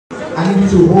I need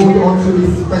to hold on to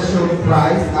this special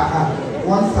prize.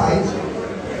 One side.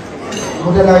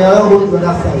 Modella, hold the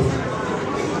other side.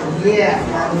 Yeah.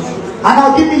 And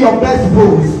I'll give you your best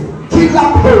pose. Killer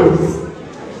pose.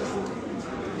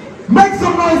 Make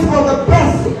some noise for the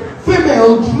best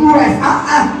female dress.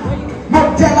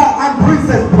 Modella and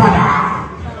Princess Prada.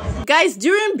 Guys,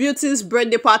 during Beauty's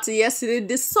birthday party yesterday,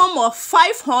 the sum of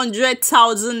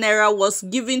 500,000 Naira was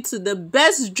given to the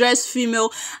best dressed female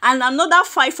and another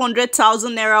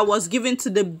 500,000 Naira was given to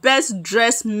the best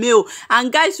dressed male.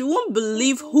 And guys, you won't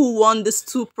believe who won these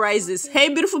two prizes. Hey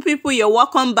beautiful people, you're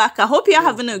welcome back. I hope you're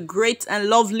having a great and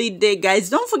lovely day, guys.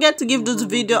 Don't forget to give this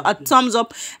video a thumbs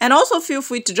up and also feel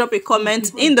free to drop a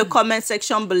comment in the comment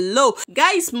section below.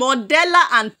 Guys, Modella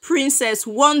and Princess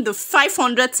won the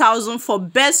 500,000 for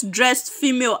best dressed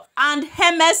female, and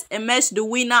Hermes emerged the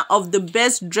winner of the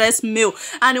best dressed male,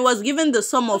 and it was given the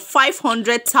sum of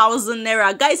 500,000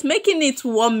 Naira, guys, making it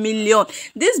 1 million.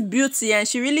 This Beauty, and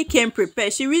she really came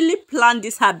prepared. She really planned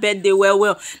this her birthday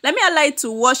well. Let me allow you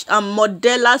to watch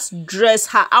Modella's dress,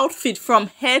 her outfit from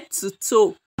head to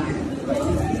toe.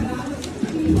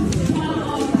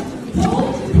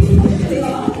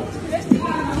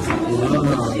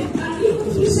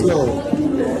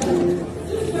 So